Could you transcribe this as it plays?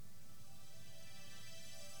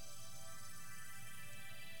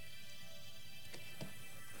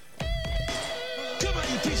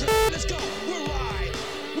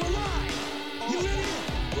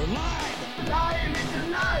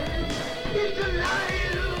do it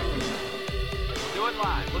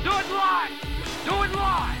live. We'll do it live. Do it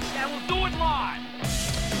live. Yeah, we'll do it live.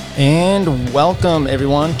 And welcome,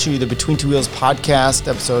 everyone, to the Between Two Wheels podcast,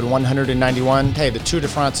 episode 191. Hey, the Tour de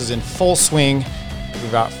France is in full swing.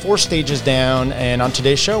 We've got 4 stages down, and on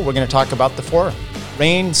today's show, we're going to talk about the 4.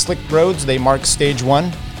 Rain, slick roads, they mark stage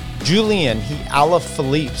 1. Julian, he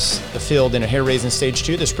Alaphilippe's the field in a hair-raising stage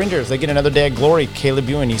 2. The sprinters, they get another day of glory. Caleb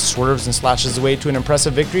Ewan, he swerves and slashes away to an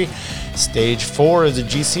impressive victory. Stage 4 is a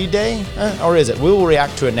GC day, or is it? We will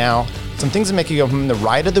react to it now. Some things that make you go from the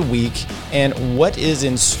ride of the week, and what is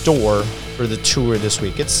in store for the tour this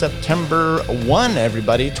week. It's September 1,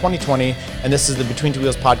 everybody, 2020, and this is the Between Two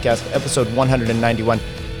Wheels podcast, episode 191.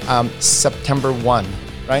 September 1,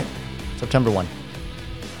 right? September 1.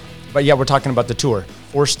 But yeah, we're talking about the tour.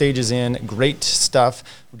 4 stages in, great stuff.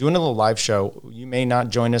 We're doing a little live show. You may not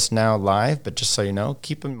join us now live, but just so you know,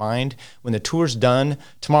 keep in mind when the tour's done,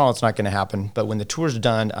 tomorrow it's not going to happen, but when the tour's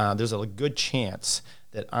done, there's a good chance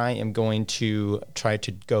that I am going to try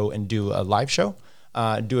to go and do a live show,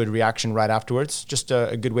 do a reaction right afterwards. Just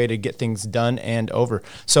a good way to get things done and over.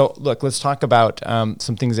 So look, let's talk about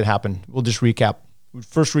some things that happened. We'll just recap.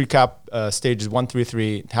 First recap stages 1 through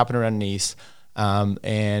 3 happened around Nice.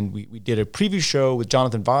 And we did a preview show with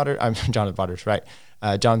Jonathan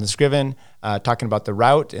Scriven, talking about the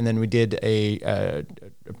route. And then we did a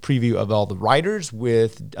preview of all the riders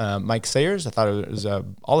with Mike Sayers. I thought it was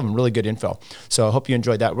all of them really good info. So I hope you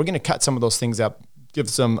enjoyed that. We're going to cut some of those things up, give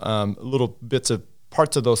some little bits of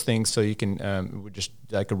parts of those things so you can just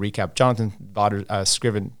like a recap. Jonathan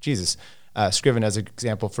Scriven, Scriven as an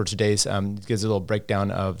example for today's gives a little breakdown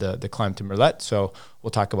of the climb to Merlet, so we'll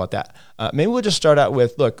talk about that. Maybe we'll just start out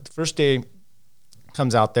with, look, the first day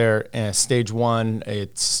comes out there, and stage 1,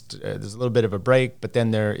 there's a little bit of a break, but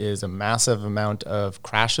then there is a massive amount of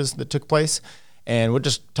crashes that took place, and we'll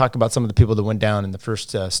just talk about some of the people that went down in the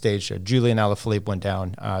first stage. Julian Alaphilippe went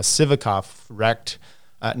down. Sivakov wrecked.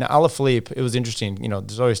 Now, Alaphilippe, it was interesting. You know,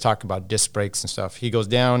 there's always talk about disc brakes and stuff. He goes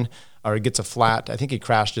down, or he gets a flat. I think he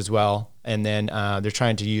crashed as well. And then they're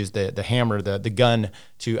trying to use the hammer, the gun,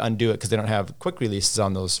 to undo it because they don't have quick releases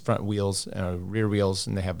on those front wheels, rear wheels,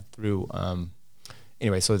 and they have through.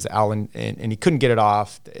 Anyway, so it's Alan, and he couldn't get it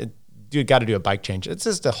off. Dude got to do a bike change. It's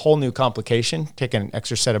just a whole new complication, taking an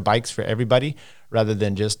extra set of bikes for everybody rather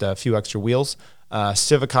than just a few extra wheels.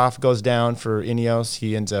 Sivakov goes down for Ineos.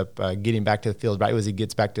 He ends up getting back to the field. Right as he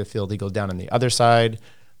gets back to the field, he goes down on the other side.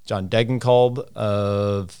 John Degenkolb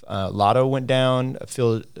of Lotto went down.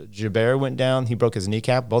 Phil Gilbert went down. He broke his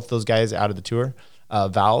kneecap. Both those guys out of the tour.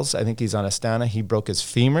 Valls, I think he's on Astana. He broke his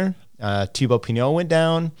femur. Thibaut Pinot went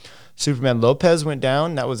down. Superman Lopez went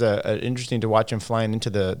down. That was interesting to watch him flying into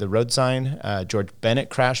the road sign. George Bennett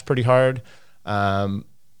crashed pretty hard. Danny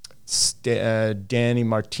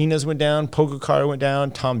Martinez went down. Pogacar went down.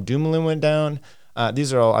 Tom Dumoulin went down.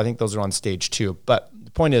 These are all, I think those are on stage 2. But the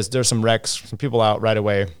point is, there's some wrecks, some people out right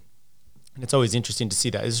away. And it's always interesting to see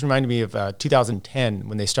that. This reminded me of 2010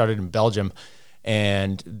 when they started in Belgium.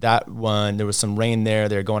 And that one, there was some rain there.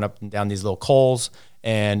 They're going up and down these little cols.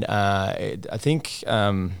 And I think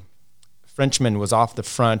Frenchman was off the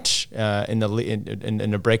front in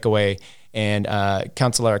the breakaway. And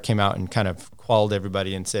Cancellara came out and kind of quelled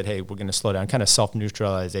everybody and said, hey, we're going to slow down, kind of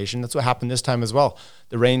self-neutralization. That's what happened this time as well.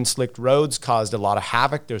 The rain-slicked roads caused a lot of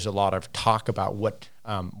havoc. There's a lot of talk about what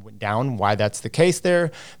went down, why that's the case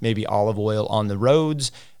there. Maybe olive oil on the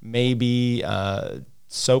roads, maybe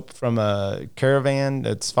soap from a caravan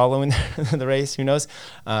that's following the race, who knows?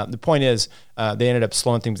 The point is, they ended up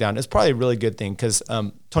slowing things down. It's probably a really good thing because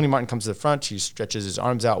Tony Martin comes to the front, he stretches his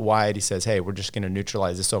arms out wide, he says, hey, we're just going to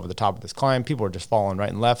neutralize this over the top of this climb. People are just falling right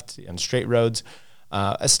and left on straight roads.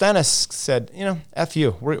 Astana said, F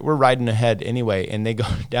you, we're riding ahead anyway, and they go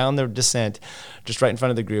down the descent just right in front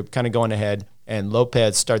of the group, kind of going ahead, and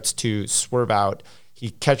Lopez starts to swerve out. He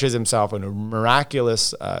catches himself in a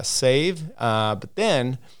miraculous save, but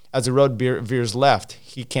then as the road veers left,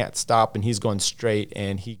 he can't stop, and he's going straight,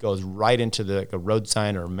 and he goes right into a road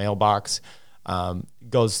sign or a mailbox.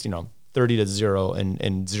 Goes 30 to 0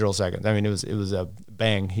 in 0 seconds. I mean, it was a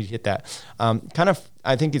bang. He hit that.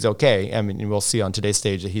 I think he's okay. I mean, we'll see on today's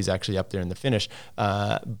stage that he's actually up there in the finish.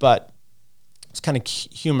 But it's kind of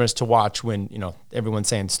humorous to watch when everyone's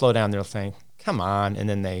saying slow down. They're saying come on, and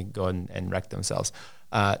then they go and wreck themselves.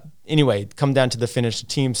 Anyway, come down to the finish. The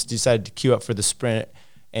teams decided to queue up for the sprint,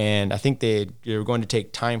 and I think they were going to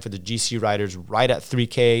take time for the GC riders right at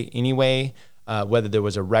 3K anyway, whether there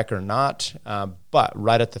was a wreck or not. But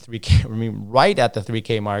right at the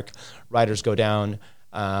 3K mark, riders go down.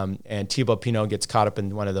 And Thibaut Pinot gets caught up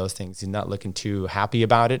in one of those things. He's not looking too happy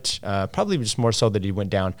about it. Probably just more so that he went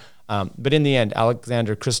down. But in the end,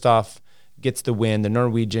 Alexander Kristoff gets the win, the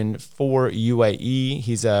Norwegian for UAE.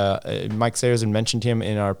 He's Mike Sayers had mentioned him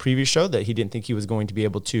in our previous show that he didn't think he was going to be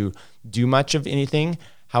able to do much of anything.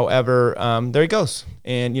 However, there he goes.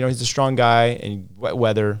 And, he's a strong guy and wet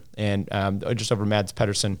weather and just over Mads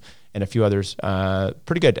Pedersen and a few others.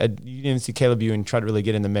 Pretty good. You didn't see Caleb Ewan try to really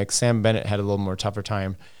get in the mix. Sam Bennett had a little more tougher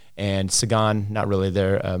time. And Sagan, not really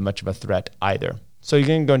there much of a threat either. So you're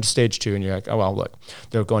going to go into stage 2 and you're like, oh, well, look.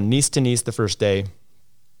 They're going Nice to Nice the first day.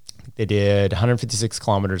 They did 156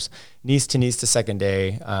 kilometers. Nice to Nice the second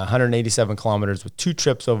day, 187 kilometers with 2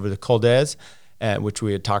 trips over the Col d'Ez, which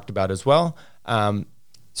we had talked about as well.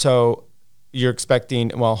 So you're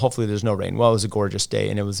expecting, well, hopefully there's no rain. Well, it was a gorgeous day,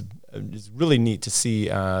 and it was really neat to see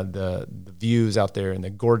the views out there in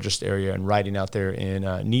the gorgeous area and riding out there in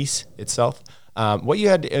Nice itself. What you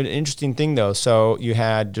had, an interesting thing though, so you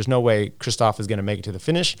had, there's no way Kristoff is going to make it to the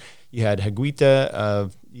finish. You had Higuita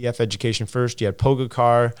of EF Education first. You had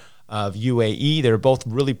Pogacar of UAE. They were both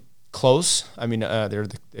really close. I mean,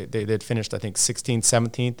 they'd finished, I think, 16th,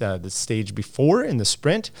 17th, the stage before in the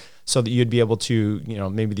sprint, so that you'd be able to,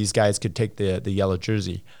 maybe these guys could take the yellow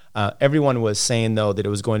jersey. Everyone was saying, though, that it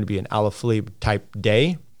was going to be an Alaphilippe type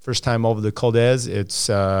day. First time over the Col d'Ez. It's,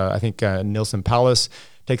 I think, Nilsen Palace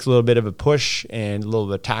takes a little bit of a push and a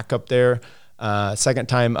little attack up there. Second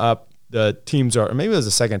time up, the teams are, or maybe it was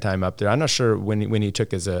the second time up there. I'm not sure when he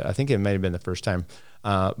took I think it might have been the first time.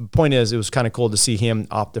 Point is, it was kind of cool to see him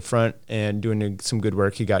off the front and doing some good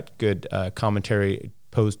work. He got good commentary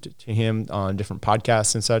posed to him on different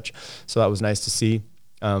podcasts and such. So that was nice to see.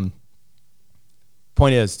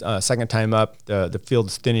 Point is, second time up, the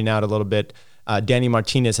field's thinning out a little bit. Danny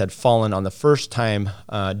Martinez had fallen on the first time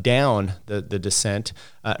down the descent.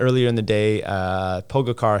 Earlier in the day,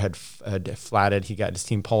 Pogacar had flatted. He got his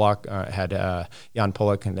team Pollock, had Jan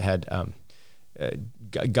Pollock, and had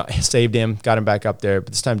saved him, got him back up there.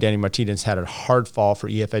 But this time, Danny Martinez had a hard fall for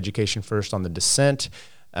EF Education first on the descent.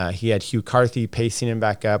 He had Hugh Carthy pacing him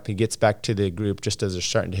back up. He gets back to the group just as they're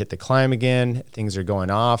starting to hit the climb again. Things are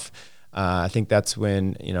going off. I think that's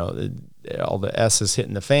when, all the S is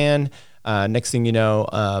hitting the fan. Next thing you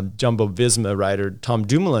know, Jumbo-Visma rider Tom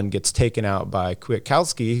Dumoulin gets taken out by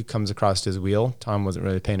Kwiatkowski, who comes across his wheel. Tom wasn't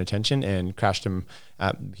really paying attention and crashed him.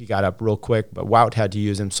 He got up real quick, but Wout had to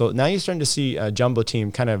use him. So now you're starting to see a Jumbo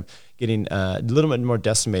team kind of getting a little bit more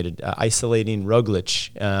decimated, isolating Roglic.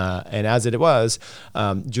 And as it was,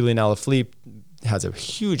 Julian Alaphilippe has a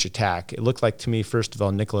huge attack. It looked like to me, first of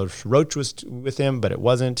all, Nicolas Roche was with him, but it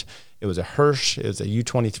wasn't. It was a Hirsch. It was a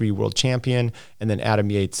U23 world champion. And then Adam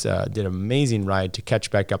Yates did an amazing ride to catch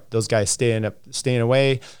back up. Those guys staying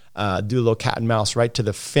away, do a little cat and mouse right to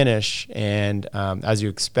the finish. And as you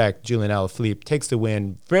expect, Julian Alaphilippe takes the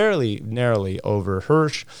win fairly narrowly over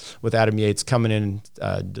Hirsch, with Adam Yates coming in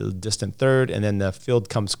distant third. And then the field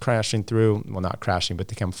comes crashing through. Well, not crashing, but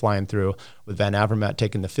they come flying through, with Van Avermaet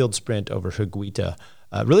taking the field sprint over Higuita.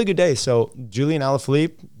 Really good day. So Julian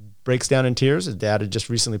Alaphilippe breaks down in tears. His dad had just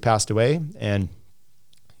recently passed away. And,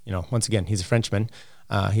 once again, he's a Frenchman.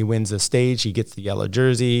 He wins the stage. He gets the yellow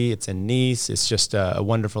jersey. It's in Nice. It's just a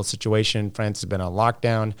wonderful situation. France has been on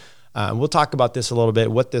lockdown. We'll talk about this a little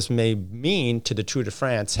bit, what this may mean to the Tour de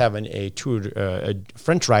France, having a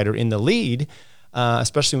French rider in the lead,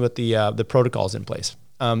 especially with the protocols in place.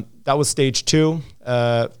 That was stage 2.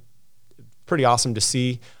 Pretty awesome to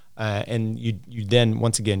see. And you then,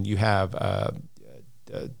 once again, you have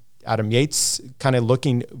Adam Yates kind of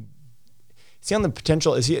looking. Is he on the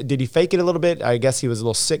potential? Did he fake it a little bit? I guess he was a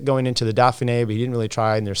little sick going into the Dauphiné, but he didn't really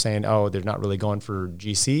try. And they're saying, they're not really going for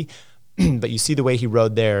GC. But you see the way he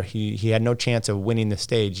rode there. He had no chance of winning the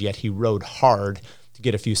stage, yet he rode hard to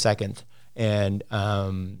get a few seconds. And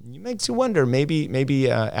it makes you wonder,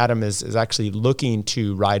 maybe Adam is actually looking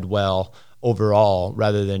to ride well overall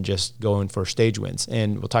rather than just going for stage wins.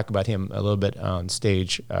 And we'll talk about him a little bit on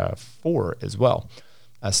stage 4 as well.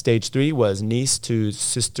 Stage 3 was Nice to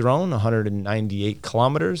Sisteron, 198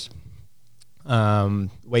 kilometers.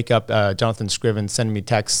 Wake up, Jonathan Scriven sending me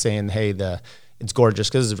texts saying, hey, it's gorgeous,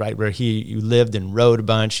 because it's right where you lived and rode a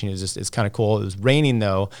bunch. And it's kind of cool. It was raining,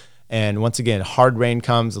 though. And once again, hard rain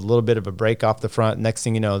comes, a little bit of a break off the front. Next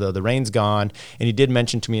thing you know, though, the rain's gone. And he did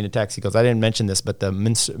mention to me in a text, he goes, I didn't mention this, but the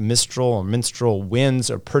minstrel winds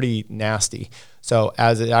are pretty nasty. So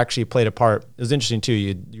as it actually played a part, it was interesting too.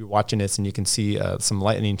 You're watching this and you can see some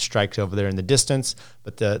lightning strikes over there in the distance.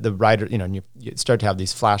 But the rider, you start to have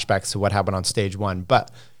these flashbacks to what happened on stage 1.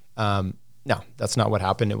 But no, that's not what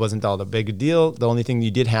happened. It wasn't all the big deal. The only thing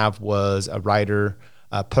you did have was a rider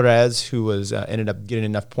Perez, who was ended up getting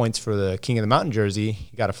enough points for the King of the Mountain jersey.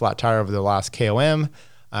 He got a flat tire over the last KOM.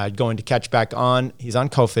 Going to catch back on. He's on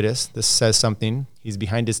Cofidis. This says something. He's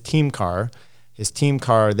behind his team car. His team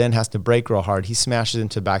car then has to brake real hard. He smashes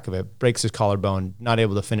into the back of it, breaks his collarbone, not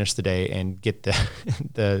able to finish the day and get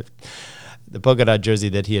the polka dot jersey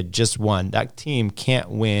that he had just won. That team can't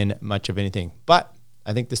win much of anything. But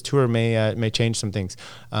I think this tour may change some things.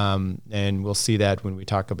 And we'll see that when we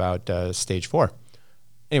talk about stage 4.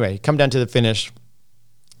 Anyway, come down to the finish.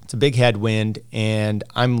 It's a big headwind, and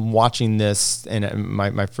I'm watching this, and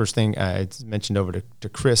my first thing I mentioned over to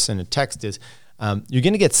Chris in a text is you're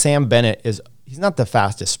going to get Sam Bennett. He's not the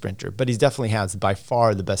fastest sprinter, but he definitely has by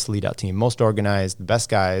far the best lead-out team, most organized, the best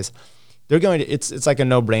guys. They're going to. It's like a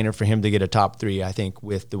no-brainer for him to get a top 3, I think,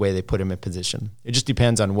 with the way they put him in position. It just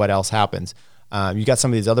depends on what else happens. You got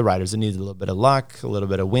some of these other riders that need a little bit of luck, a little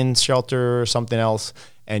bit of wind shelter or something else,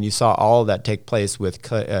 and you saw all of that take place with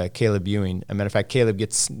Caleb Ewing. As a matter of fact, Caleb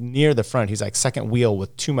gets near the front. He's like second wheel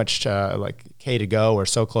with too much like K to go or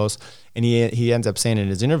so close, and he ends up saying in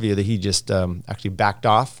his interview that he just actually backed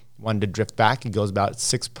off, wanted to drift back. He goes about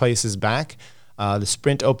 6 places back. The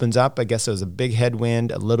sprint opens up. I guess it was a big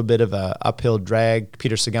headwind, a little bit of a uphill drag.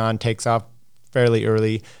 Peter Sagan takes off fairly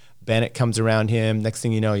early. Bennett comes around him. Next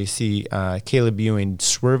thing you know, you see Caleb Ewing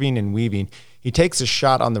swerving and weaving. He takes a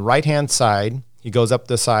shot on the right-hand side. He goes up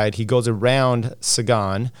the side. He goes around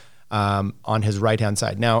Sagan on his right-hand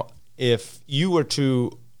side. Now, if you were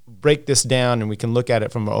to break this down, and we can look at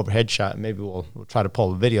it from an overhead shot, maybe we'll try to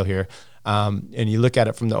pull a video here, and you look at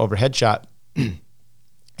it from the overhead shot, if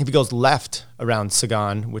he goes left around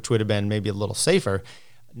Sagan, which would have been maybe a little safer,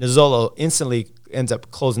 Nizzolo instantly ends up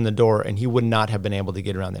closing the door, and he would not have been able to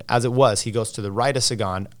get around there. As it was, he goes to the right of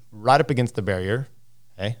Sagan, right up against the barrier.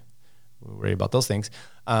 Okay, we'll worry about those things.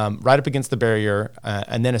 Right up against the barrier,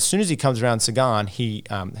 and then as soon as he comes around Sagan,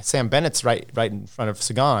 Sam Bennett's right in front of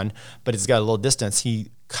Sagan, but he's got a little distance.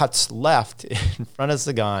 He cuts left in front of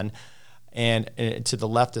Sagan, and to the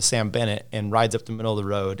left of Sam Bennett, and rides up the middle of the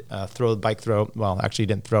road, bike throw. Well, actually, he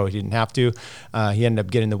didn't throw. He didn't have to. He ended up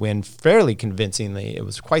getting the win fairly convincingly. It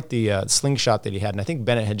was quite the slingshot that he had, and I think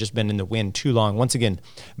Bennett had just been in the win too long. Once again,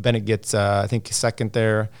 Bennett gets, I think, second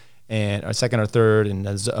there, or second or third,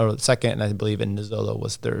 or second, and I believe Nizzolo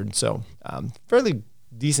was third. So fairly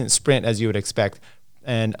decent sprint, as you would expect.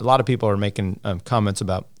 And a lot of people are making comments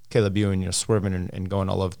about Caleb Ewing, swerving and going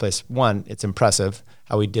all over the place. One, it's impressive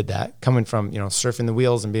how he did that, coming from, surfing the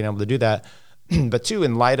wheels and being able to do that. But two,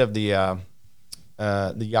 in light of the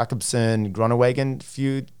Jakobsen-Groenewegen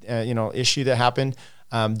feud, issue that happened,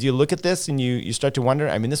 do you look at this and you start to wonder?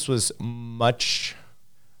 I mean, this was much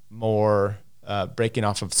more breaking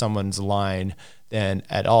off of someone's line than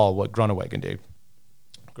at all what Groenewegen did.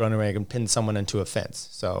 Groenewegen pinned someone into a fence,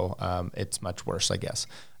 so it's much worse, I guess.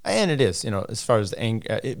 And it is, as far as the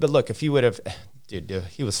anger. But look, if he would have, dude,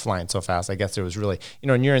 he was flying so fast. I guess there was really,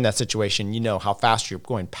 when you're in that situation, how fast you're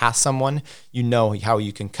going past someone, how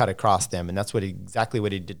you can cut across them. And that's exactly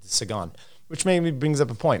what he did to Sagan, which maybe brings up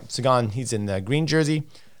a point. Sagan, he's in the green jersey,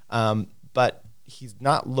 but he's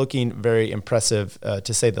not looking very impressive,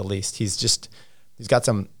 to say the least. He's got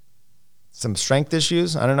some strength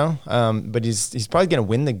issues. I don't know. But he's probably going to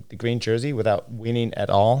win the green jersey without winning at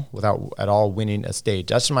all, winning a stage.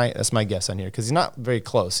 That's my guess on here, because he's not very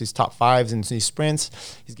close. He's top 5s in these sprints.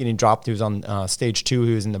 He's getting dropped. He was on stage 2.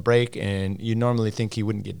 He was in the break, and you normally think he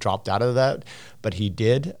wouldn't get dropped out of that, but he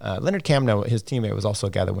did. Leonard Kamna, his teammate, was also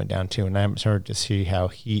a guy that went down too, and I'm sure to see how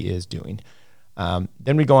he is doing.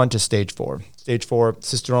 Then we go on to stage 4. Stage 4,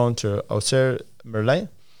 Sisteron to Auxerre-Merlet,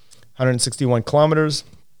 161 kilometers.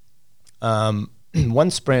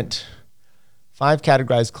 One sprint, 5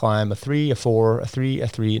 categorized climb, a 3, a 4, a 3, a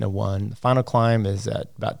 3, and a 1. The final climb is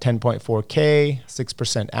at about 10.4K,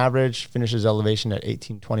 6% average, finishes elevation at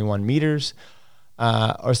 1821 meters.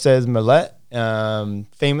 Auxerre-Merlet,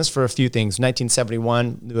 famous for a few things.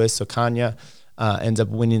 1971, Louis Ocaña ends up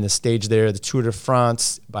winning the stage there, the Tour de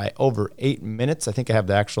France, by over 8 minutes. I think I have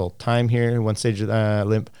the actual time here. One stage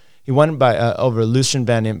limp. He won by over Lucien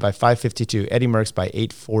Van Imp by 5:52, Eddie Merckx by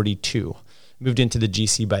 8:42. Moved into the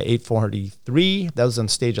GC by 8:43. That was on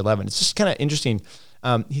stage 11. It's just kind of interesting.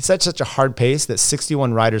 He set such a hard pace that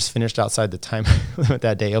 61 riders finished outside the time limit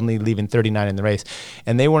that day, only leaving 39 in the race.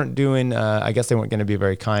 And they weren't doing, I guess they weren't going to be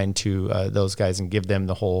very kind to those guys and give them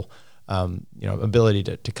the whole ability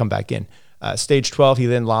to come back in. Stage 12, he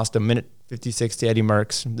then lost 1:56 to Eddie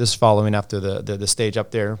Merckx. This following after the stage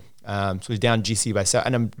up there. So he's down GC by 7.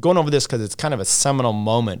 And I'm going over this because it's kind of a seminal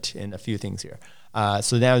moment in a few things here.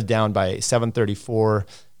 So now he's down by 7:34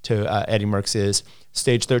 Eddie Merckx is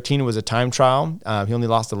stage 13 was a time trial. He only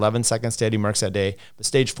lost 11 seconds to Eddie Merckx that day. But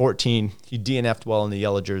stage 14, he DNF'd well in the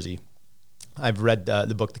yellow jersey. I've read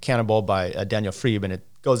the book The Cannonball by Daniel Friebe, and it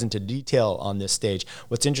goes into detail on this stage.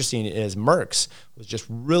 What's interesting is Merckx was just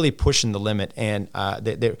really pushing the limit, and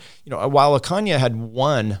while Ocaña had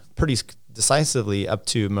won pretty decisively up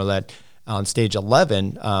to Merlet on stage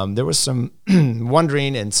 11, there was some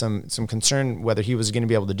wondering and some concern whether he was going to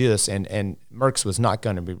be able to do this, and Merckx was not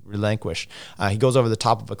going to be relinquished. He goes over the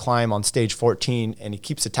top of a climb on stage 14, and he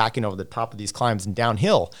keeps attacking over the top of these climbs and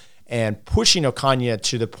downhill, and pushing Ocaña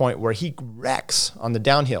to the point where he wrecks on the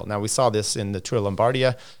downhill. Now, we saw this in the Tour of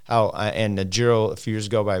Lombardia, and the Giro a few years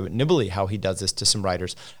ago by Nibali, how he does this to some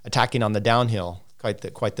riders, attacking on the downhill. Quite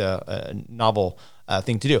the novel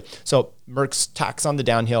thing to do. So Merckx tacks on the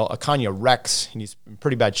downhill. Ocaña wrecks, and he's in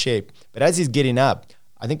pretty bad shape. But as he's getting up,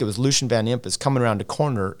 I think it was Lucien Van Impe is coming around a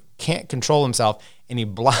corner, can't control himself, and he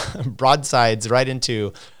broadsides right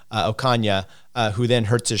into Ocaña, who then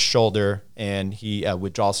hurts his shoulder, and he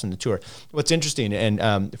withdraws from the Tour. What's interesting, and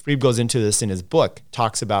Friebe goes into this in his book,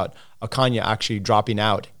 talks about Ocaña actually dropping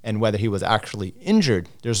out and whether he was actually injured.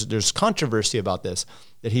 There's controversy about this,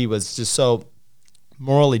 that he was just so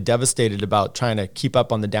morally devastated about trying to keep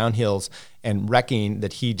up on the downhills and wrecking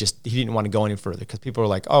that he didn't want to go any further, because people were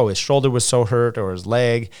like, oh, his shoulder was so hurt or his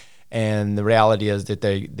leg. And the reality is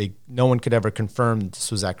that no one could ever confirm that this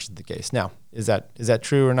was actually the case. Now, is that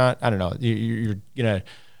true or not? I don't know. You're gonna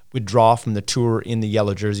withdraw from the Tour in the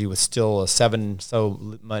yellow jersey with still a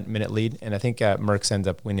 7-minute lead, and I think Merckx ends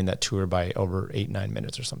up winning that Tour by over 8-9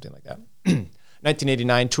 minutes or something like that.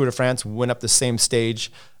 1989 Tour de France, went up the same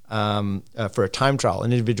stage for a time trial,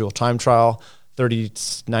 an individual time trial,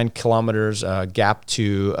 39 kilometers gap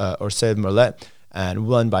to Orsay Merlet, and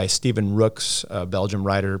won by Steven Rooks, a Belgian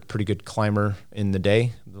rider, pretty good climber in the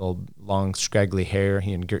day, little long scraggly hair.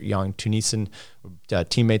 He and Gert-Jan Tunissen were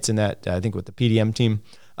teammates in that, I think with the PDM team.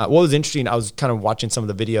 What was interesting, I was kind of watching some of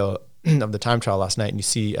the video of the time trial last night, and you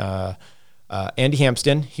see Andy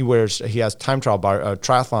Hampsten, he has time trial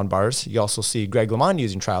triathlon bars. You also see Greg LeMond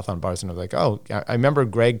using triathlon bars, and I was like, oh, I remember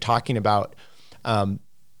Greg talking about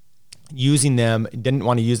using them, didn't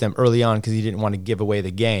want to use them early on because he didn't want to give away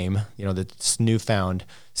the game, this newfound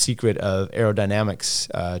secret of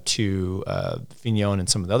aerodynamics to Fignon and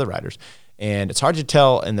some of the other riders. And it's hard to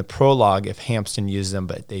tell in the prologue if Hampsten used them,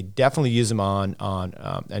 but they definitely use them on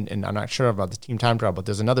and I'm not sure about the team time trial, but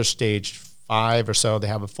there's another stage 5 or so. They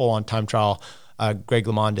have a full-on time trial. Greg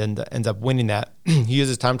LeMond ends up winning that. He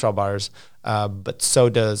uses time trial bars, but so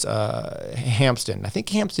does Hampsten. I think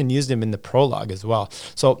Hampsten used them in the prologue as well.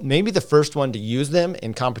 So maybe the first one to use them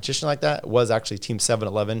in competition like that was actually Team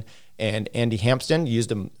 711, and Andy Hampsten used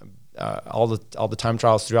them all the time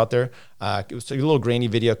trials throughout there. It was a little grainy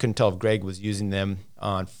video. Couldn't tell if Greg was using them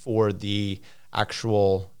for the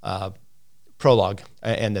actual prologue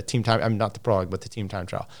and the team time. I mean, not the prologue, but the team time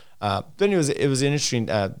trial. But it was an interesting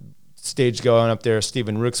stage going up there.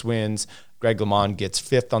 Steven Rooks wins. Greg LeMond gets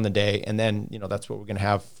 5th on the day, and then that's what we're going to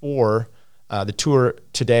have for the Tour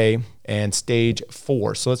today and stage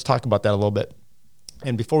 4. So let's talk about that a little bit.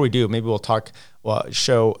 And before we do, maybe we'll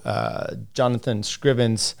show Jonathan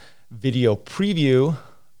Scriven's video preview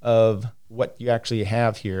of what you actually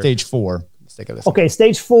have here. Stage 4. Let's take a listen. Okay,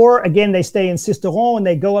 stage 4. Again, they stay in Sisteron, and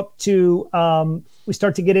they go up to. We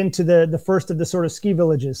start to get into the first of the sort of ski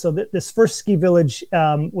villages. So this first ski village,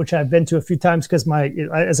 which I've been to a few times because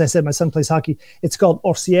as I said, my son plays hockey. It's called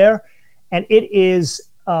Orsières, and it is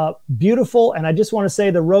beautiful. And I just want to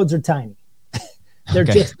say the roads are tiny. They're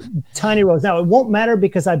just tiny roads. Now, it won't matter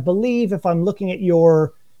because I believe if I'm looking at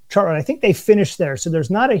your chart, I think they finished there. So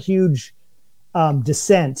there's not a huge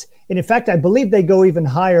descent. And in fact, I believe they go even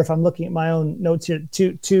higher if I'm looking at my own notes here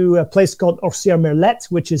to a place called Orsières-Merlet,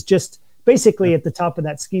 which is just basically at the top of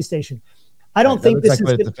that ski station. I don't think this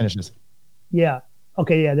is the finishes. Yeah.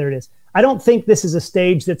 Okay. Yeah, there it is. I don't think this is a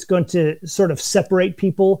stage that's going to sort of separate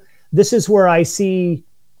people. This is where I see,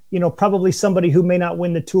 probably somebody who may not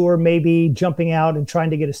win the Tour, maybe jumping out and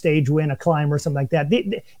trying to get a stage win, a climb or something like that.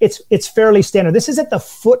 It's fairly standard. This is at the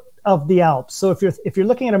foot of the Alps. So if you're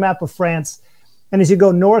looking at a map of France, and as you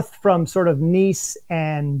go north from sort of Nice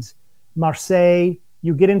and Marseille,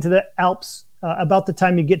 you get into the Alps about the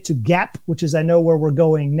time you get to Gap, which is, I know, where we're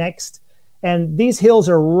going next. And these hills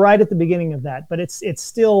are right at the beginning of that, but it's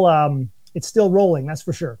still rolling, that's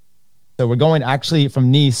for sure. So we're going actually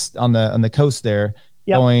from Nice on the coast there,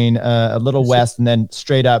 going a little west and then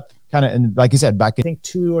straight up, kind of, and like you said, back. I think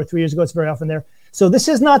 2 or 3 years ago, it's very often there. So this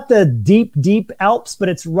is not the deep Alps, but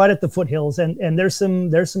it's right at the foothills, and there's some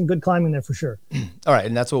good climbing there for sure. All right,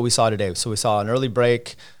 and that's what we saw today. So we saw an early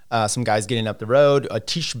break. some guys getting up the road.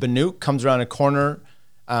 Tish Benoot comes around a corner,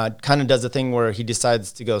 kind of does a thing where he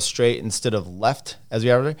decides to go straight instead of left as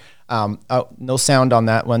we are. No sound on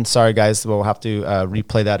that one. Sorry, guys. We'll have to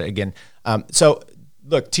replay that again. So,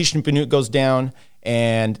 look, Tish Benoot goes down,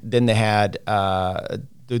 and then they had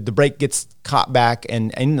the break gets caught back,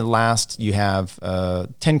 and in the last you have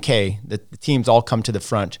 10K. The teams all come to the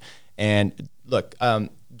front, and look,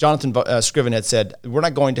 Jonathan Scriven had said we're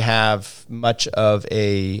not going to have much of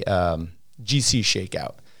a GC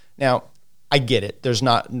shakeout. Now, I get it. There's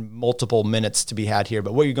not multiple minutes to be had here,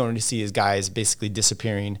 but what you're going to see is guys basically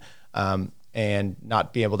disappearing and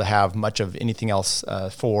not be able to have much of anything else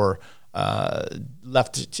for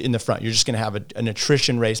left in the front. You're just going to have an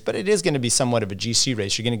attrition race, but it is going to be somewhat of a GC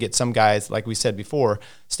race. You're going to get some guys, like we said before,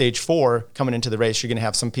 stage 4 coming into the race. You're going to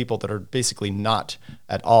have some people that are basically not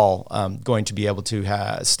at all going to be able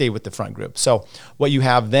to stay with the front group. So what you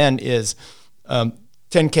have then is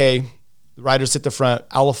 10K, the riders at the front.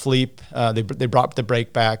 Alaphilippe, they brought the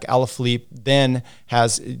break back. Alaphilippe then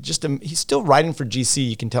has he's still riding for GC.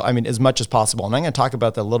 You can tell, I mean, as much as possible. And I'm going to talk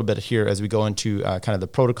about that a little bit here as we go into kind of the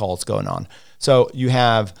protocols going on. So you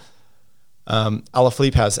have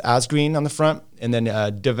Alaphilippe has Asgreen on the front, and then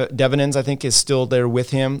Devenins, I think, is still there with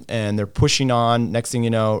him, and they're pushing on. Next thing you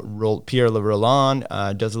know, Pierre Le Roland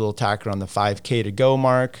does a little tacker on the 5K to go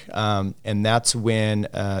mark, and that's when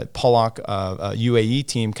Pollock, UAE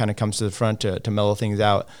team, kind of comes to the front to mellow things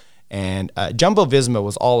out. And Jumbo Visma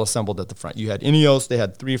was all assembled at the front. You had Ineos, they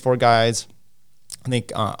had 3 or 4 guys. I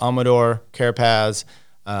think Amador, Carapaz,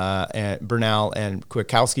 and Bernal and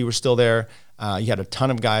Kwiatkowski were still there. You had a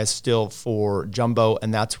ton of guys still for Jumbo,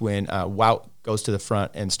 and that's when Wout goes to the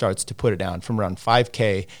front and starts to put it down from around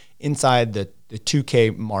 5K inside the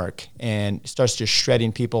 2K mark and starts just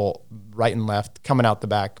shredding people right and left, coming out the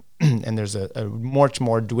back, and there's a much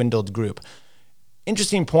more dwindled group.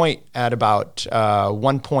 Interesting point at about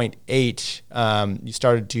 1.8, you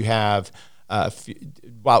started to have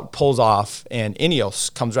Wout pulls off and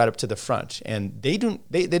Ineos comes right up to the front, and they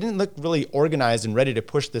didn't look really organized and ready to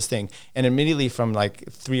push this thing. And immediately from like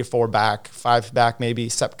 3 or 4 back, 5 back maybe,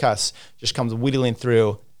 Sepp Kuss just comes wheeling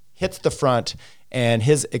through, hits the front, and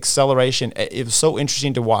his acceleration, it was so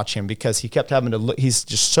interesting to watch him because he kept having to look. He's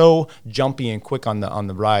just so jumpy and quick on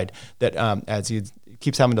the ride that as he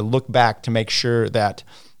keeps having to look back to make sure that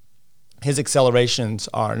his accelerations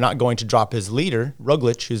are not going to drop his leader,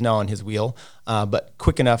 Roglic, who's now on his wheel, but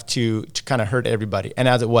quick enough to kind of hurt everybody. And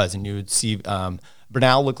as it was, and you would see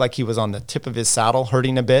Bernal look like he was on the tip of his saddle,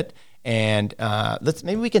 hurting a bit. And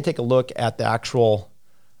maybe we can take a look at the actual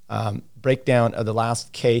breakdown of the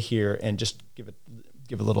last K here and just give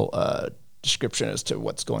a little description as to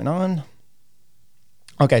what's going on.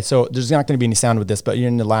 Okay, so there's not going to be any sound with this, but you're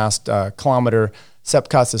in the last kilometer. Sepp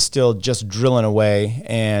Kuss is still just drilling away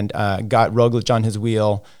and got Roglic on his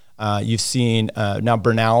wheel. You've seen now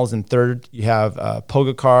Bernal's in third. You have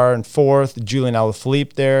Pogacar in fourth, Julian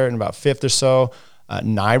Alaphilippe there in about fifth or so.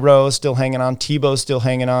 Nairo is still hanging on. Thibaut's still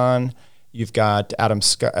hanging on. You've got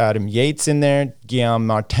Adam Yates in there, Guillaume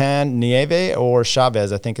Martin, Nieve, or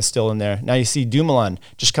Chavez, I think, is still in there. Now you see Dumoulin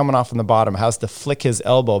just coming off from the bottom, has to flick his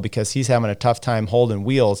elbow because he's having a tough time holding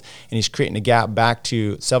wheels, and he's creating a gap back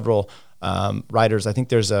to several riders. I think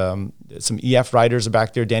there's some EF riders are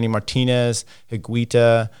back there, Danny Martinez,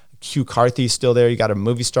 Higuita, Hugh Carthy's still there. You got a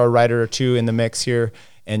Movistar rider or two in the mix here,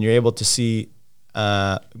 and you're able to see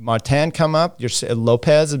Martin come up.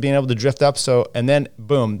 Lopez is being able to drift up. So, and then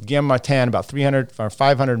boom, Guillaume Martin about 300 or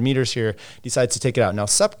 500 meters here decides to take it out. Now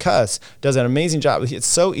Sepp Kuss does an amazing job. It's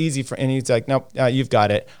so easy and he's like, nope, you've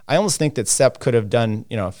got it. I almost think that Sepp could have done,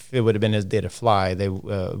 if it would have been his day to fly, they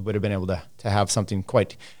would have been able to have something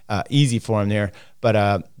quite easy for him there.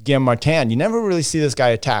 But Guillaume Martin, you never really see this guy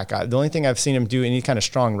attack. The only thing I've seen him do any kind of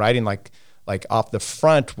strong riding like off the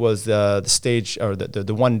front was the stage or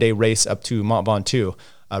the 1 day race up to Mont Ventoux.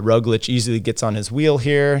 Roglic easily gets on his wheel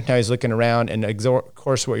here. Now he's looking around, and of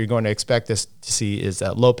course what you're going to expect to see is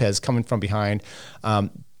Lopez coming from behind.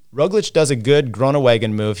 Roglic does a good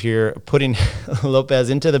Groenewegen move here, putting Lopez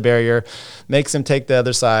into the barrier, makes him take the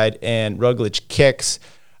other side, and Roglic kicks.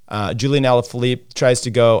 Julian Alaphilippe tries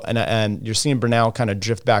to go, and you're seeing Bernal kind of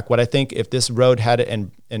drift back. What I think, if this road had it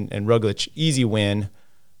and Roglic easily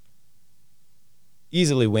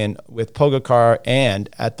win with Pogacar, and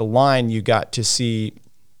at the line you got to see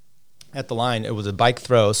it was a bike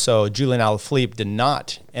throw, so Julian Alaphilippe did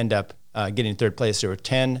not end up getting third place. There were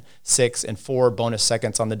 10, 6, and 4 bonus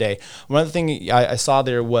seconds on the day. One other thing I saw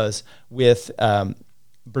there was with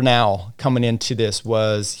Bernal coming into this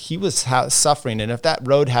was he was suffering, and if that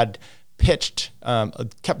road had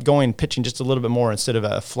kept going, pitching just a little bit more instead of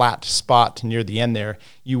a flat spot near the end there,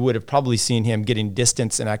 you would have probably seen him getting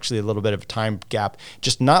distance and actually a little bit of a time gap,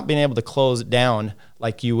 just not being able to close it down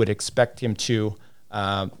like you would expect him to.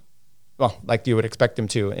 Like you would expect him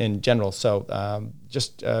to in general. So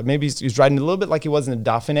maybe he's riding a little bit like he was in the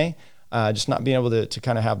Dauphiné, just not being able to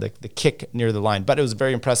kind of have the kick near the line. But it was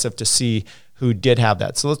very impressive to see who did have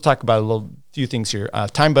that. So let's talk about a few things here.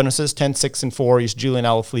 Time bonuses, 10, 6, and 4. Julian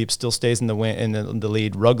Alaphilippe still stays in the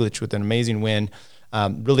lead. Roglic with an amazing win.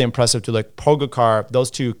 Really impressive to look. Pogacar,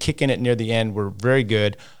 those two kicking it near the end were very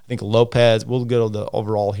good. I think Lopez, we'll go to the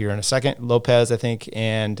overall here in a second. Lopez, I think,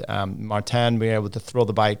 and Martin being able to throw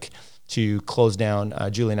the bike to close down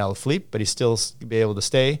Julian Alaphilippe, but he still be able to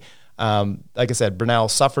stay. Like I said, Bernal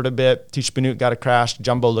suffered a bit. Tiesj Benoot got a crash.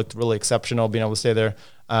 Jumbo looked really exceptional being able to stay there.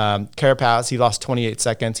 Carapaz, he lost 28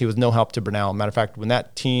 seconds. He was no help to Bernal. Matter of fact, when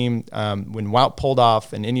that team, when Wout pulled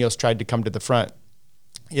off and Ineos tried to come to the front,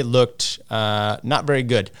 it looked not very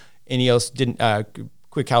good. Ineos didn't,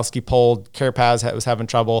 Kwiatkowski pulled, Carapaz was having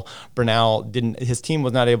trouble. Bernal didn't, his team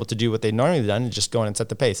was not able to do what they normally done and just go in and set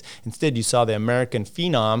the pace. Instead, you saw the American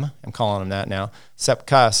phenom, I'm calling him that now, Sepp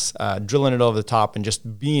Kuss, drilling it over the top and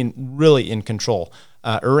just being really in control.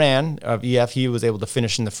 Uran of EF, he was able to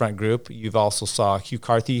finish in the front group. You've also saw Hugh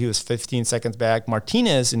Carthy, who was 15 seconds back.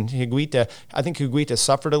 Martinez and Higuita, I think Higuita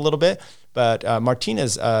suffered a little bit, but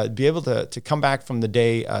Martinez be able to come back from the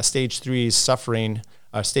day stage 3's suffering,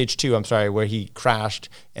 stage 2, I'm sorry, where he crashed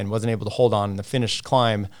and wasn't able to hold on in the finished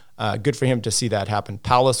climb. Good for him to see that happen.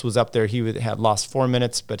 Paulus was up there. He had lost 4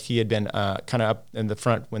 minutes, but he had been kind of up in the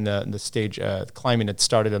front when the stage climbing had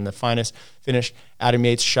started on the finest finish. Adam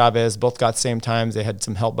Yates, Chavez, both got same times. They had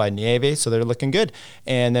some help by Nieve, so they're looking good.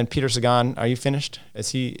 And then Peter Sagan, are you finished? Is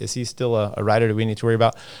he still a rider that we need to worry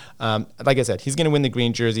about? Like I said, he's going to win the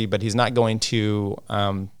green jersey, but he's not going to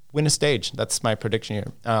win a stage. That's my prediction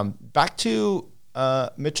here. Back to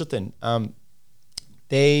Mitchelton.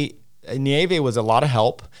 Nieve was a lot of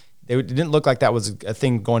help. It didn't look like that was a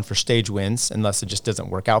thing going for stage wins unless it just doesn't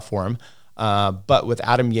work out for him. But with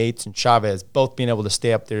Adam Yates and Chavez both being able to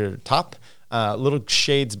stay up there top, little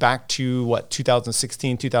shades back to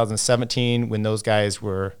 2016, 2017 when those guys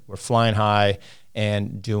were flying high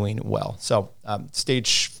and doing well. So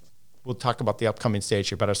stage, we'll talk about the upcoming stage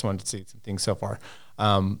here, but I just wanted to see some things so far.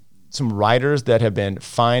 Some riders that have been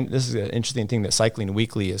fined. This is an interesting thing that Cycling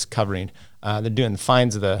Weekly is covering. They're doing the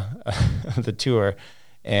fines of the tour,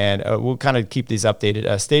 and we'll kind of keep these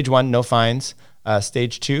updated. Stage 1, no fines.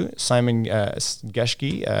 Stage 2, Simon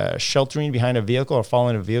Geschke, sheltering behind a vehicle or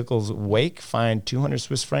following a vehicle's wake, fined 200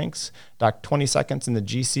 Swiss francs, docked 20 seconds in the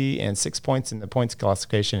GC and 6 points in the points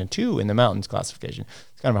classification and 2 in the mountains classification.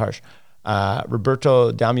 It's kind of harsh.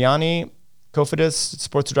 Roberto Damiani, Cofidis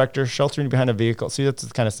sports director, sheltering behind a vehicle. See, that's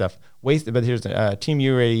the kind of stuff. Waste, but here's Team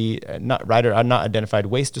UAE, not identified.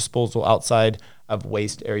 Waste disposal outside of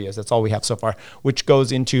waste areas. That's all we have so far. Which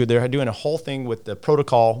goes into, they're doing a whole thing with the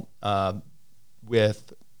protocol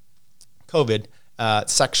with COVID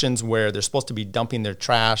sections where they're supposed to be dumping their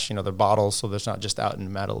trash, their bottles, so there's not just out in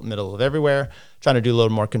the middle of everywhere. Trying to do a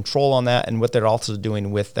little more control on that, and what they're also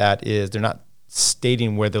doing with that is they're not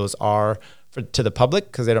stating where those are to the public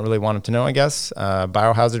because they don't really want them to know, I guess,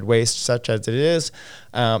 biohazard waste such as it is.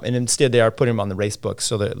 And instead they are putting them on the race book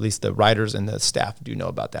so that at least the riders and the staff do know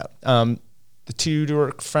about that. The Tour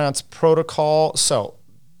de France protocol. So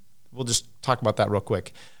we'll just talk about that real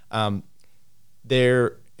quick.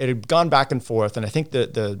 It had gone back and forth, and I think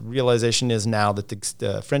the realization is now that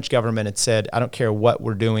the French government had said, I don't care what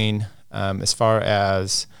we're doing as far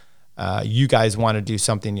as you guys want to do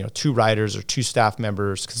something, 2 riders or 2 staff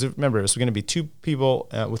members, because remember, it's going to be 2 people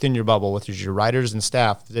within your bubble, which is your riders and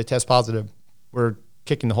staff. If they test positive, we're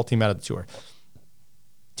kicking the whole team out of the tour.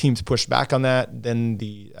 Teams pushed back on that. Then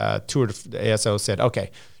the Tour, the ASO said, okay,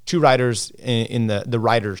 2 riders in the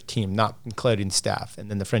riders team, not including staff. And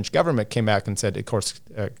then the French government came back and said, of course,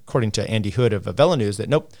 according to Andy Hood of Velo News, that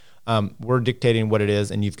nope, we're dictating what it is,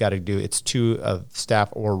 and you've got to do it's 2 of staff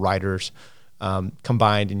or riders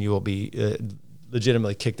combined, and you will be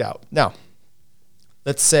legitimately kicked out. Now,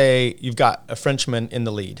 let's say you've got a Frenchman in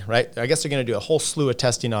the lead, right? I guess they're going to do a whole slew of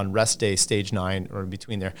testing on rest day, stage 9, or in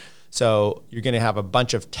between there. So you're going to have a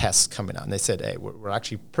bunch of tests coming on. They said, hey, we're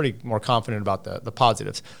actually pretty more confident about the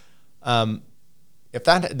positives. If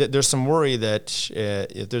there's some worry that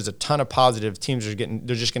if there's a ton of positive, teams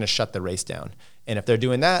they're just going to shut the race down. And if they're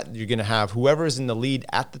doing that, you're going to have whoever is in the lead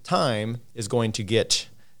at the time is going to get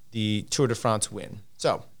the Tour de France win.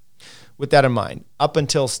 So with that in mind, up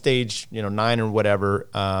until stage 9 or whatever,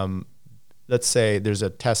 let's say there's a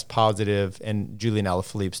test positive in Julian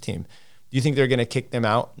Alaphilippe's team. Do you think they're going to kick them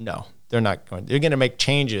out? No. they're not going. They're going to make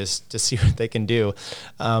changes to see what they can do,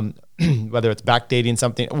 whether it's backdating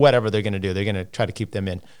something, whatever they're going to do. They're going to try to keep them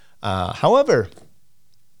in. However,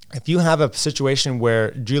 if you have a situation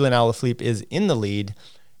where Julian Alaphilippe is in the lead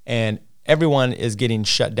and everyone is getting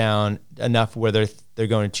shut down enough where they're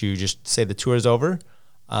going to just say the tour is over,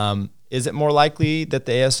 is it more likely that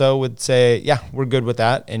the ASO would say, yeah, we're good with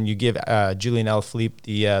that, and you give Julian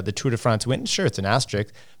Alaphilippe the Tour de France win? Sure, it's an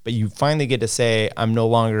asterisk, but you finally get to say, I'm no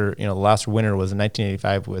longer, the last winner was in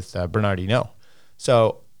 1985 with Bernard Hinault.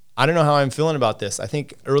 So I don't know how I'm feeling about this. I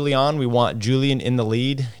think early on we want Julian in the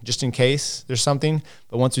lead just in case there's something,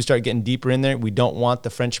 but once we start getting deeper in there, we don't want the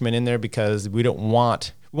Frenchman in there because we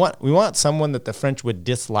want someone that the French would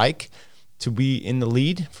dislike to be in the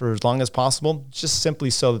lead for as long as possible, just simply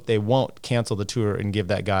so that they won't cancel the tour and give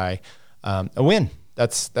that guy a win.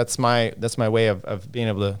 That's my way of being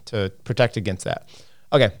able to protect against that.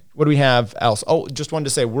 Okay, what do we have else? Oh, just wanted to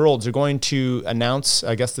say Worlds are going to announce,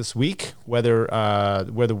 I guess this week, where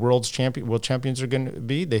the world champions are going to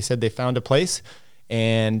be. They said they found a place,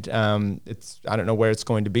 and I don't know where it's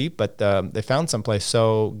going to be, but they found some place.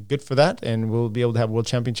 So good for that, and we'll be able to have world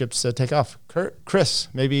championships take off. Chris,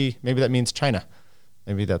 maybe that means China.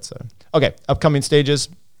 Maybe that's okay. Upcoming stages.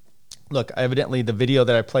 Look, evidently the video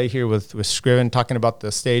that I play here with Scriven talking about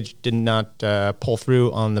the stage did not pull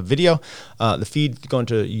through on the video. The feed going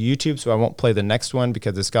to YouTube, so I won't play the next one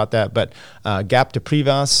because it's got that. But Gap to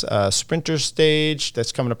Privas, sprinter stage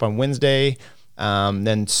that's coming up on Wednesday.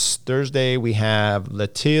 Then Thursday we have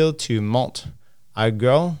Latil to Mont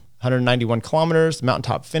Aigre, 191 kilometers,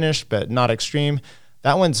 mountaintop finish, but not extreme.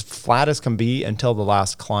 That one's flat as can be until the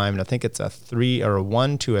last climb. And I think it's a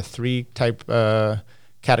 1 to a 3 type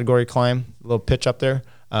category climb, a little pitch up there.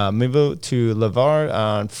 Move to Lavar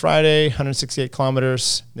on Friday, 168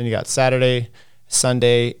 kilometers. Then you got Saturday,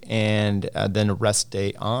 Sunday, and then a rest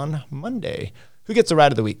day on Monday. Who gets the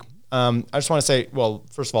ride of the week? I just want to say, well,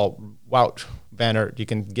 first of all, Wout van Aert, you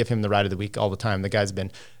can give him the ride of the week all the time. The guy's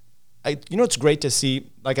been, it's great to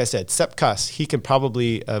see, like I said, Sepp Kuss, he could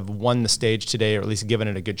probably have won the stage today or at least given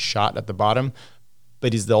it a good shot at the bottom,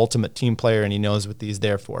 but he's the ultimate team player and he knows what he's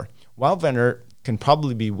there for. Wout van Aert can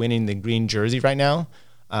probably be winning the green jersey right now,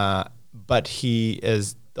 but he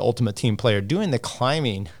is the ultimate team player doing the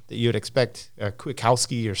climbing that you would expect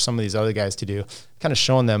Kwiatkowski or some of these other guys to do, kind of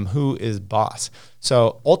showing them who is boss.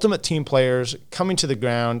 So ultimate team players coming to the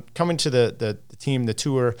ground, coming to the team, the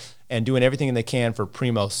tour, and doing everything they can for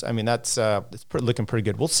Primoz. I mean, it's looking pretty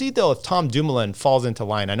good. We'll see, though, if Tom Dumoulin falls into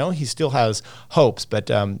line. I know he still has hopes, but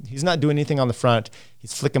he's not doing anything on the front.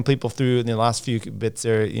 He's flicking people through in the last few bits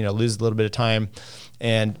there, lose a little bit of time.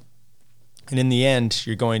 And in the end,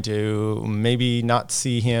 you're going to maybe not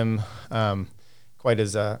see him quite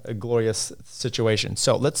as a glorious situation.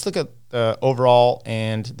 So let's look at the overall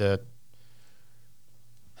and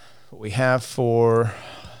what we have for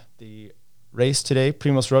the race today.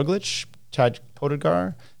 Primoz Roglic, Tadej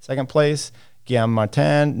Pogačar, second place. Guillaume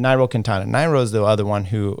Martin, Nairo Quintana. Nairo is the other one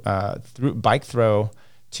who threw bike throw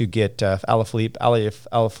to get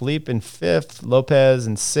Alaphilippe in fifth, Lopez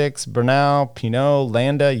in sixth, Bernal, Pinot,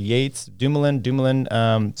 Landa, Yates, Dumoulin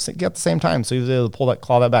got the same time, so he was able to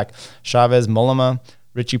claw that back. Chavez, Mollema,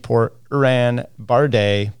 Richie Porte, Uran,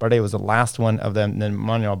 Bardet. Bardet was the last one of them. And then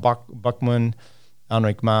Manuel Buchmann,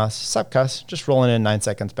 Enric Mas, Sepp Kuss, just rolling in 9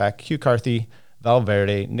 seconds back. Hugh Carthy,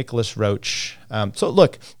 Valverde, Nicholas Roach. So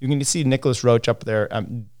look, you can see Nicholas Roach up there.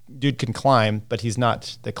 Dude can climb, but he's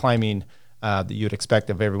not the climbing that you'd expect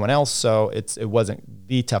of everyone else. So it wasn't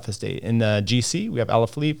the toughest day. In the GC, we have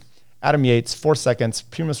Alaphilippe, Adam Yates, 4 seconds,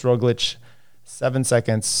 Primoz Roglic, 7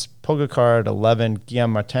 seconds, Pogačar at 11,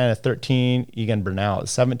 Guillaume Martin at 13, Egan Bernal at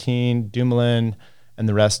 17, Dumoulin, and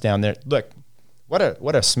the rest down there. Look, what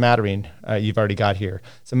a smattering you've already got here.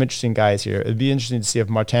 Some interesting guys here. It'd be interesting to see if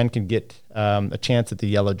Martin can get a chance at the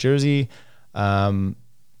yellow jersey.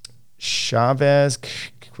 Chavez,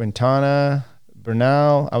 Quintana,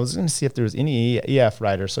 Bernal. I was going to see if there was any EF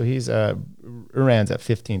rider. So he's Uran's at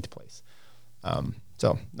 15th place.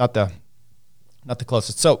 So not the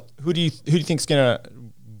closest. So who do you think is going to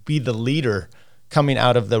be the leader coming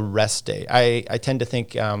out of the rest day? I tend to think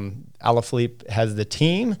Alaphilippe has the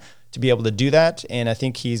team to be able to do that, and I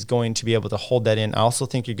think he's going to be able to hold that in. I also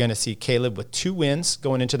think you're going to see Caleb with 2 wins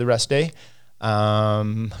going into the rest day.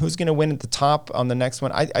 Who's going to win at the top on the next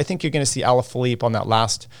one? I think you're going to see Alaphilippe on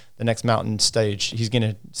the next mountain stage. He's going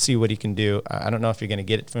to see what he can do. I don't know if you're going to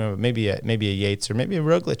get it from him, but maybe a Yates or maybe a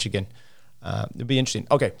Roglic again. It'd be interesting.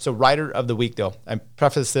 Okay, so rider of the week, though. I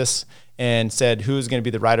prefaced this and said who's going to be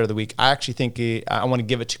the rider of the week. I actually think I want to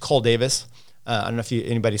give it to Cole Davis. I don't know if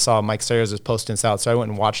anybody saw Mike Sayers was posting this out, so I went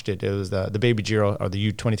and watched it. It was the baby Giro, or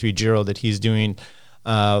the U23 Giro that he's doing.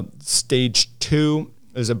 Stage 2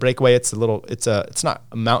 is a breakaway. It's not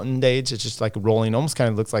a mountain stage. It's just like rolling. Almost kind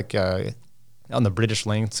of looks like on the British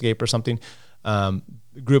landscape or something. A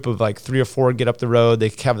group of like 3 or 4 get up the road.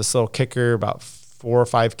 They have this little kicker about 4 or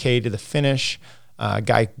 5K to the finish.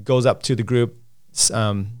 Guy goes up to the group.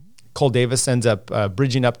 Cole Davis ends up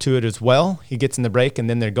bridging up to it as well. He gets in the break, and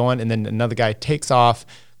then they're going, and then another guy takes off.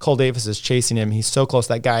 Cole Davis is chasing him. He's so close.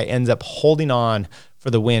 That guy ends up holding on for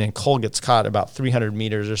the win, and Cole gets caught about 300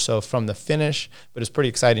 meters or so from the finish, but it's pretty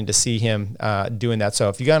exciting to see him doing that. So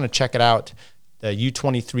if you're going to check it out, the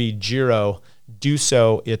U23 Giro, do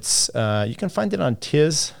so. It's you can find it on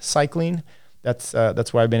Tiz Cycling. That's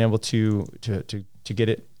where I've been able to get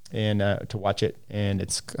it and to watch it.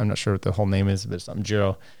 And I'm not sure what the whole name is, but it's something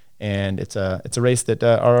Giro. And it's a race that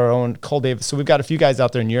our own Cole Davis. So we've got a few guys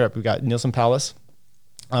out there in Europe. We've got Neilson Powless,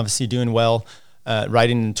 obviously doing well,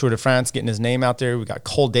 riding in Tour de France, getting his name out there. We got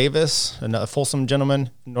Cole Davis, another Folsom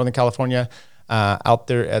gentleman in Northern California, out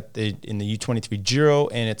there in the U23 Giro,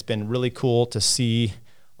 and it's been really cool to see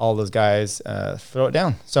all those guys throw it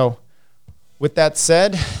down. So with that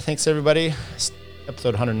said, thanks everybody.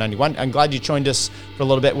 Episode 191. I'm glad you joined us for a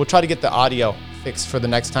little bit. We'll try to get the audio fixed for the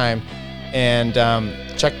next time. And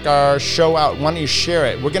check our show out. Why don't you share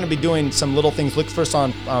it? We're going to be doing some little things. Look for us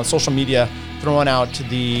on social media, throwing out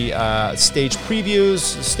the stage previews,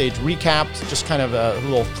 stage recaps, just kind of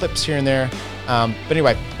little clips here and there. But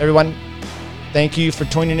anyway, everyone, thank you for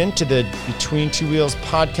tuning in to the Between Two Wheels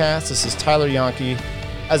podcast. This is Tyler Yonke.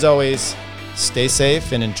 As always, stay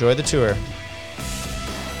safe and enjoy the tour.